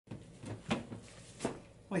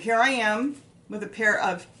Well, here I am with a pair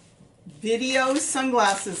of video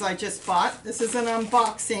sunglasses I just bought. This is an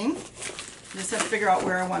unboxing. Just have to figure out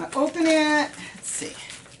where I want to open it. Let's see.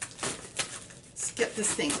 Let's get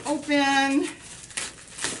this thing open.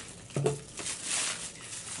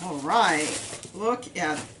 All right, look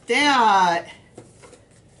at that.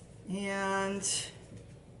 And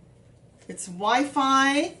it's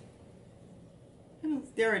Wi-Fi.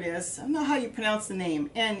 There it is. I don't know how you pronounce the name.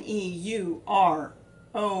 Neurona.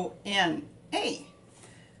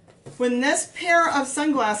 When this pair of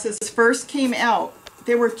sunglasses first came out,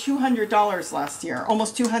 they were $200 last year,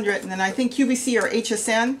 almost $200. And then I think QVC or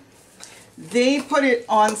HSN, they put it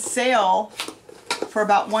on sale for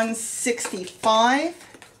about $165.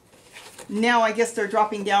 Now I guess they're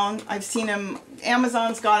dropping down. I've seen them.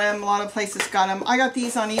 Amazon's got them. A lot of places got them. I got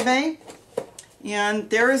these on eBay. And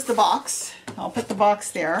there is the box. I'll put the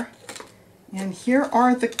box there. And here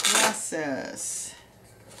are the glasses.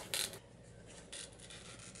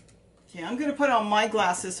 Okay, I'm going to put on my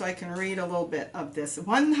glasses so I can read a little bit of this.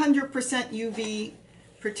 100% UV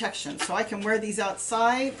protection. So I can wear these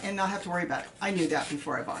outside and not have to worry about it. I knew that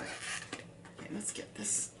before I bought it. Okay, let's get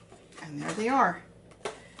this. And there they are.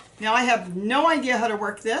 Now I have no idea how to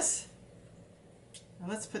work this. Now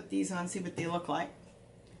let's put these on, see what they look like.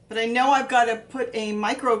 But I know I've got to put a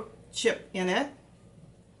microchip in it.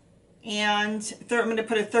 And I'm going to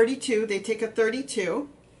put a 32. They take a 32.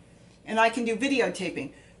 And I can do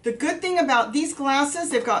videotaping. The good thing about these glasses,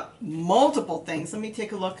 they've got multiple things. Let me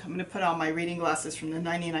take a look. I'm going to put on my reading glasses from the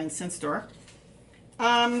 99-cent store.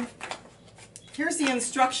 Here's the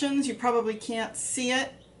instructions. You probably can't see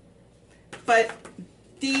it. But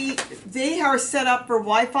they are set up for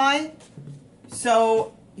Wi-Fi.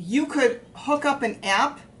 So you could hook up an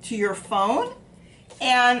app to your phone.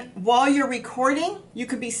 And while you're recording, you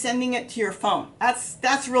could be sending it to your phone.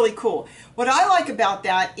 That's really cool. What I like about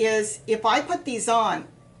that is if I put these on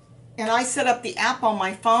and I set up the app on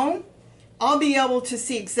my phone, I'll be able to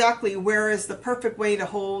see exactly where is the perfect way to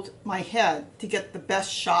hold my head to get the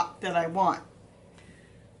best shot that I want.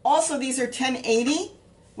 Also, these are 1080,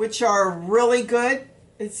 which are really good.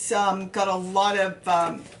 It's got a lot of,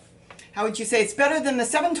 how would you say, it's better than the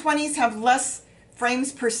 720s, have less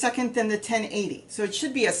frames per second than the 1080. So it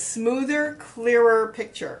should be a smoother, clearer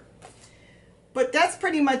picture. But that's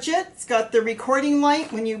pretty much it. It's got the recording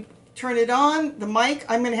light when you turn it on. The mic,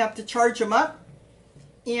 I'm going to have to charge them up.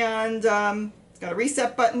 And it's got a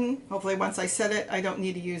reset button. Hopefully once I set it, I don't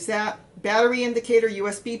need to use that. Battery indicator,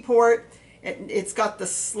 USB port. It's got the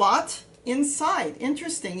slot inside.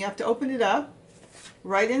 Interesting. You have to open it up.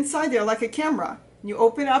 Right inside there like a camera. You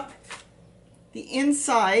open up the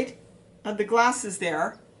inside of the glasses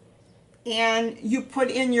there, and you put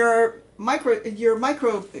in your micro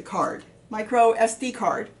SD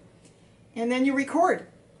card, and then you record.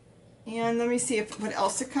 And let me see what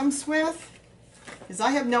else it comes with, because I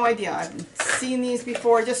have no idea. I've seen these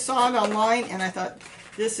before. I just saw it online, and I thought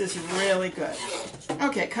this is really good.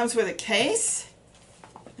 Okay, it comes with a case.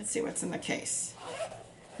 Let's see what's in the case.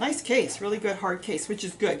 Nice case, really good hard case, which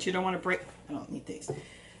is good. You don't want to break. I don't need these.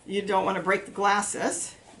 You don't want to break the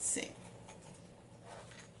glasses. Let's see.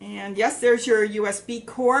 And yes, there's your USB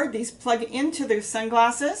cord. These plug into the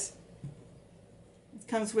sunglasses. It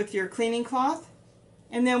comes with your cleaning cloth.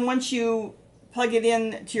 And then once you plug it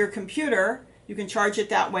in to your computer, you can charge it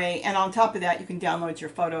that way. And on top of that, you can download your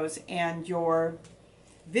photos and your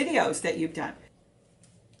videos that you've done.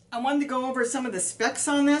 I wanted to go over some of the specs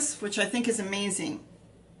on this, which I think is amazing.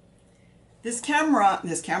 This camera,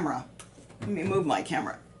 let me move my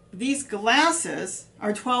camera. These glasses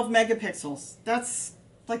are 12 megapixels. That's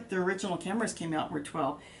like the original cameras came out were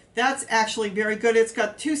 12. That's actually very good. It's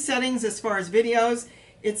got two settings as far as videos.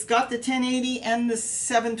 It's got the 1080 and the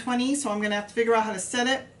 720, so I'm going to have to figure out how to set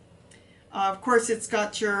it. Of course, it's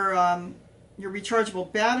got your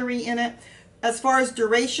rechargeable battery in it. As far as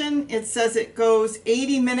duration, it says it goes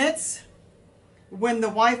 80 minutes when the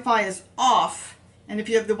Wi-Fi is off. And if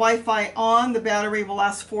you have the Wi-Fi on, the battery will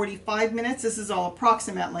last 45 minutes. This is all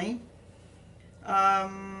approximately.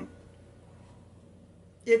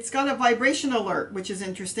 It's got a vibration alert, which is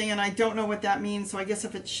interesting, and I don't know what that means. So I guess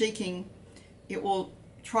if it's shaking, it will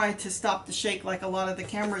try to stop the shake like a lot of the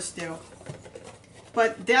cameras do.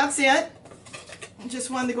 But that's it. I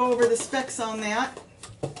just wanted to go over the specs on that.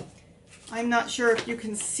 I'm not sure if you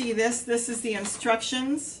can see this. This is the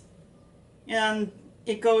instructions. And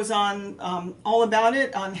it goes on all about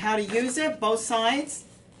it, on how to use it, both sides,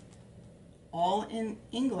 all in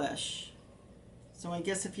English. So I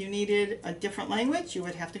guess if you needed a different language, you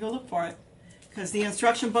would have to go look for it, because the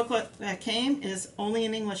instruction booklet that came is only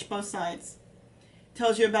in English, both sides.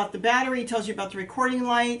 Tells you about the battery, tells you about the recording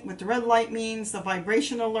light, what the red light means, the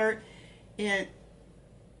vibration alert. It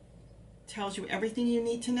tells you everything you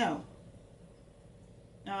need to know.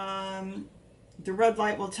 The red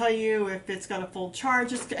light will tell you if it's got a full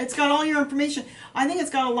charge. It's got all your information. I think it's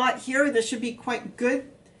got a lot here. This should be quite good.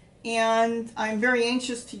 And I'm very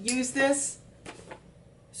anxious to use this.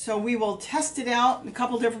 So we will test it out in a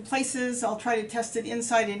couple different places. I'll try to test it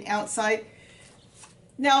inside and outside.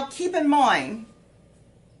 Now keep in mind,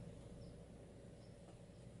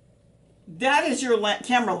 that is your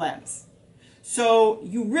camera lens. So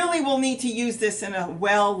you really will need to use this in a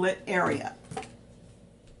well-lit area.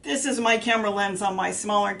 This is my camera lens on my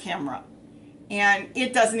smaller camera, and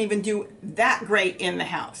it doesn't even do that great in the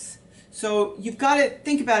house. So you've got to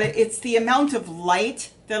think about it. It's the amount of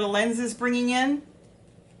light that a lens is bringing in,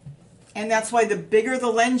 and that's why the bigger the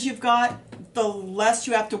lens you've got, the less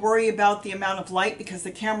you have to worry about the amount of light, because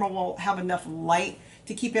the camera will have enough light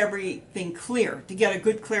to keep everything clear, to get a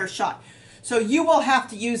good clear shot. So you will have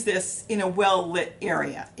to use this in a well-lit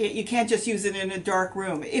area. You can't just use it in a dark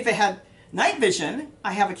room. If it had night vision,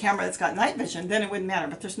 I have a camera that's got night vision, then it wouldn't matter,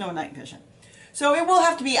 but there's no night vision. So it will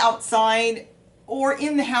have to be outside or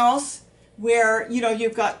in the house where, you know,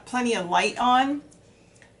 you've got plenty of light on.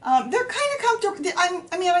 They're kind of comfortable.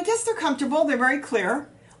 I mean, I guess they're comfortable. They're very clear.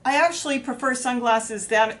 I actually prefer sunglasses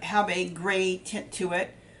that have a gray tint to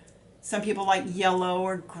it. Some people like yellow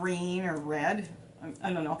or green or red.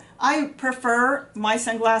 I don't know. I prefer my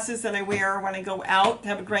sunglasses that I wear when I go out to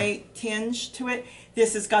have a gray tinge to it.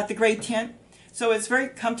 This has got the gray tint, so it's very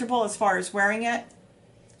comfortable as far as wearing it.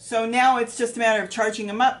 So now it's just a matter of charging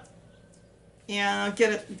them up, and I'll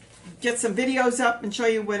get some videos up and show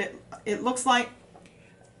you what it looks like.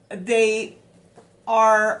 They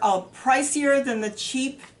are pricier than the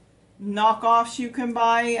cheap knockoffs you can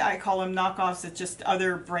buy. I call them knockoffs. It's just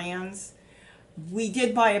other brands. We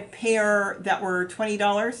did buy a pair that were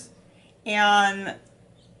 $20, and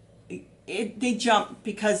they jumped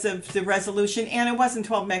because of the resolution, and it wasn't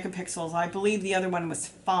 12 megapixels. I believe the other one was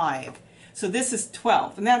 5. So this is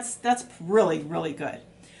 12, and that's really, really good.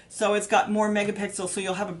 So it's got more megapixels, so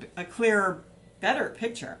you'll have a clearer, better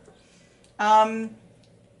picture. And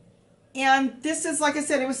this is, like I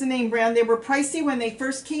said, it was a name brand. They were pricey when they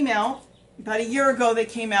first came out. About a year ago they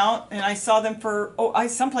came out, and I saw them for,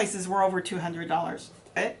 some places were over $200.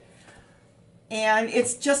 And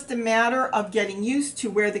it's just a matter of getting used to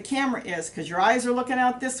where the camera is, because your eyes are looking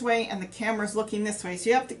out this way and the camera's looking this way. So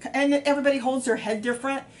you have to, and everybody holds their head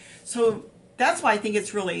different. So that's why I think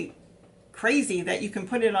it's really crazy that you can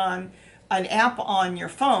put it on an app on your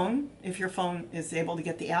phone, if your phone is able to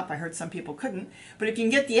get the app. I heard some people couldn't, but if you can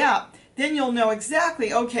get the app, then you'll know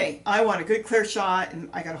exactly, okay, I want a good clear shot, and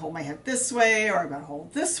I got to hold my head this way, or I got to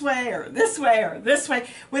hold this way, or this way, or this way.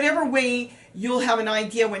 Whatever way, you'll have an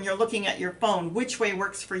idea when you're looking at your phone which way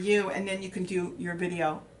works for you, and then you can do your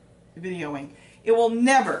videoing. It will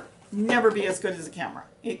never be as good as a camera.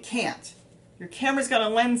 It can't. Your camera's got a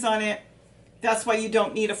lens on it. That's why you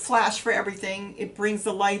don't need a flash for everything. It brings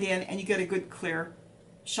the light in, and you get a good clear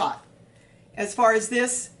shot. As far as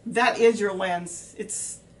this, that is your lens.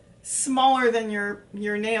 It's smaller than your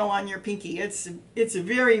nail on your pinky. It's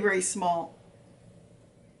very, very small.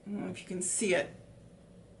 I don't know if you can see it.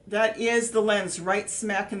 That is the lens right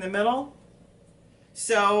smack in the middle.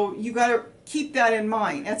 So you got to keep that in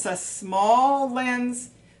mind. It's a small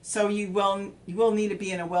lens, so you will need to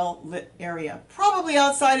be in a well-lit area. Probably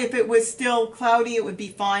outside. If it was still cloudy, it would be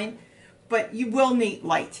fine, but you will need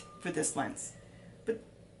light for this lens. But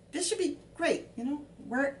this should be great, you know,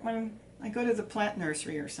 when I go to the plant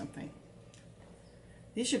nursery or something.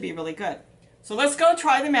 These should be really good. So let's go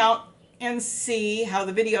try them out and see how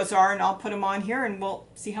the videos are, and I'll put them on here and we'll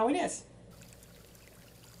see how it is.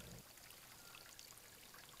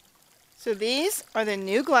 So these are the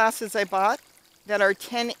new glasses I bought that are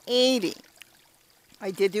 1080.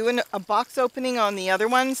 I did do a box opening on the other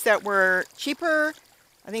ones that were cheaper.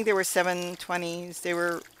 I think they were 720s. They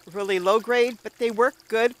were really low grade, but they work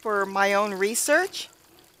good for my own research.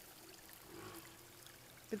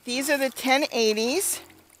 But these are the 1080s.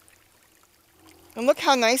 And look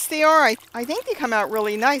how nice they are. I think they come out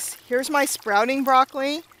really nice. Here's my sprouting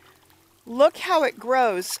broccoli. Look how it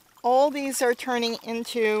grows. All these are turning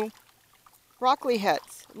into broccoli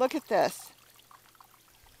heads. Look at this.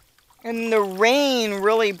 And the rain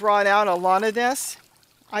really brought out a lot of this.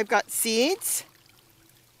 I've got seeds.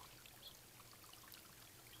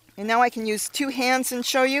 And now I can use two hands and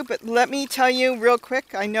show you, but let me tell you real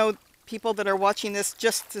quick, I know people that are watching this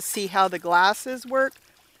just to see how the glasses work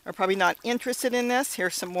are probably not interested in this.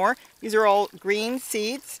 Here's some more. These are all green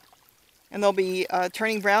seeds. And they'll be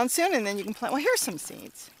turning brown soon, and then you can plant. Well, here's some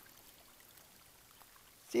seeds.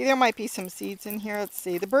 See, there might be some seeds in here. Let's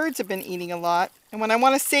see. The birds have been eating a lot. And when I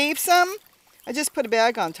want to save some, I just put a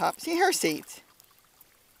bag on top. See, here are seeds.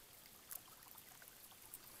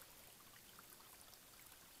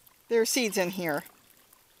 There are seeds in here.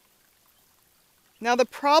 Now the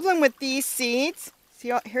problem with these seeds,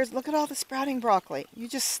 see, here's, look at all the sprouting broccoli. You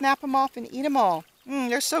just snap them off and eat them all.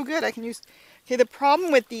 They're so good. I can use. Okay, the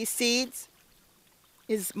problem with these seeds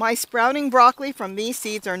is my sprouting broccoli from these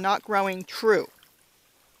seeds are not growing true.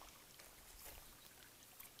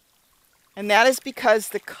 And that is because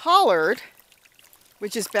the collard,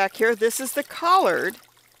 which is back here, this is the collard.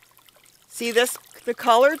 See this? The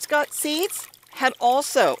collard's got seeds. Had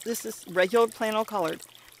also, this is regular plain old collard.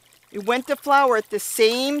 It went to flower at the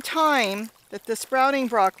same time that the sprouting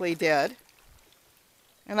broccoli did.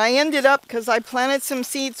 And I ended up, because I planted some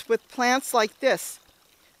seeds with plants like this.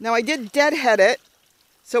 Now I did deadhead it,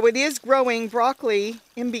 so it is growing broccoli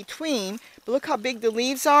in between. But look how big the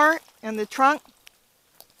leaves are and the trunk.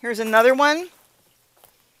 Here's another one.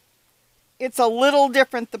 It's a little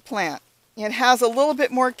different, the plant. It has a little bit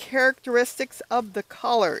more characteristics of the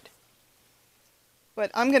collard. But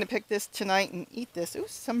I'm going to pick this tonight and eat this. Ooh,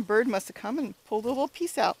 some bird must have come and pulled a little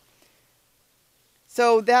piece out.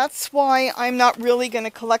 So that's why I'm not really going to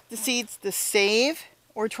collect the seeds to save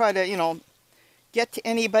or try to, get to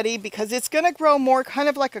anybody, because it's going to grow more kind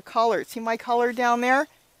of like a collard. See my collard down there?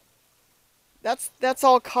 That's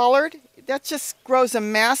all collard. That just grows a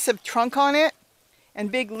massive trunk on it and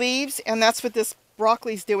big leaves, and that's what this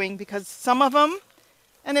broccoli's doing, because some of them,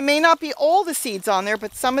 and it may not be all the seeds on there,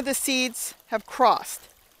 but some of the seeds have crossed.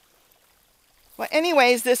 Well,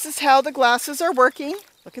 anyways, this is how the glasses are working.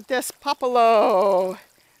 Look at this, popolo.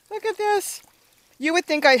 Look at this. You would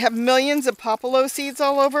think I'd have millions of popolo seeds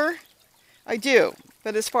all over. I do.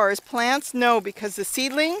 But as far as plants, no, because the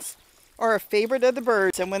seedlings are a favorite of the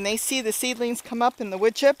birds. And when they see the seedlings come up in the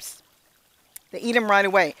wood chips, they eat them right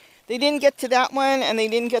away. They didn't get to that one, and they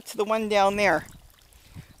didn't get to the one down there.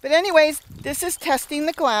 But anyways, this is testing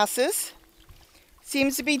the glasses.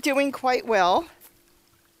 Seems to be doing quite well.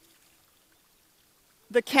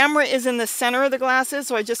 The camera is in the center of the glasses,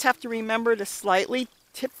 so I just have to remember to slightly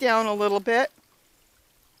tip down a little bit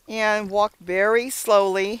and walk very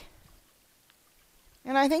slowly.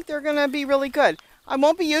 And I think they're going to be really good. I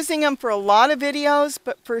won't be using them for a lot of videos,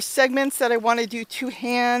 but for segments that I want to do two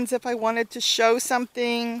hands, if I wanted to show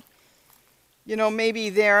something, maybe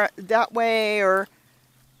there that way, or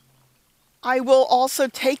I will also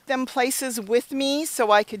take them places with me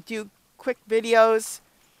so I could do quick videos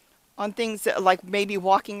on things that, like maybe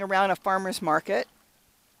walking around a farmer's market.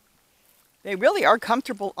 They really are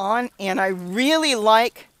comfortable on, and I really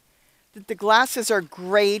like that the glasses are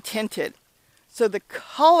gray tinted. So the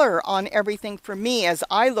color on everything for me as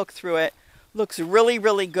I look through it looks really,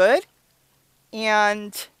 really good.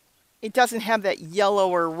 And it doesn't have that yellow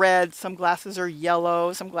or red. Some glasses are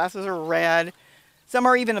yellow, some glasses are red, some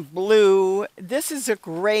are even blue. This is a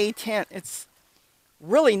gray tint. It's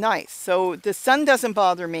really nice. So the sun doesn't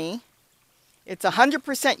bother me. It's 100%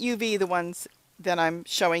 UV, the ones that I'm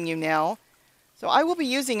showing you now. So I will be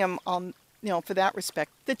using them on, for that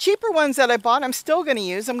respect. The cheaper ones that I bought, I'm still going to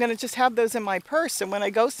use. I'm going to just have those in my purse. And when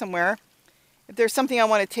I go somewhere, if there's something I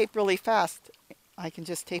want to tape really fast, I can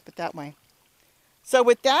just tape it that way. So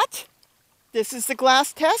with that, this is the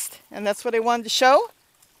glass test. And that's what I wanted to show.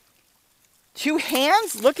 Two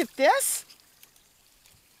hands, look at this.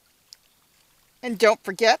 And don't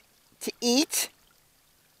forget to eat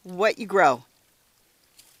what you grow.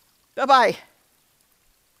 Bye-bye.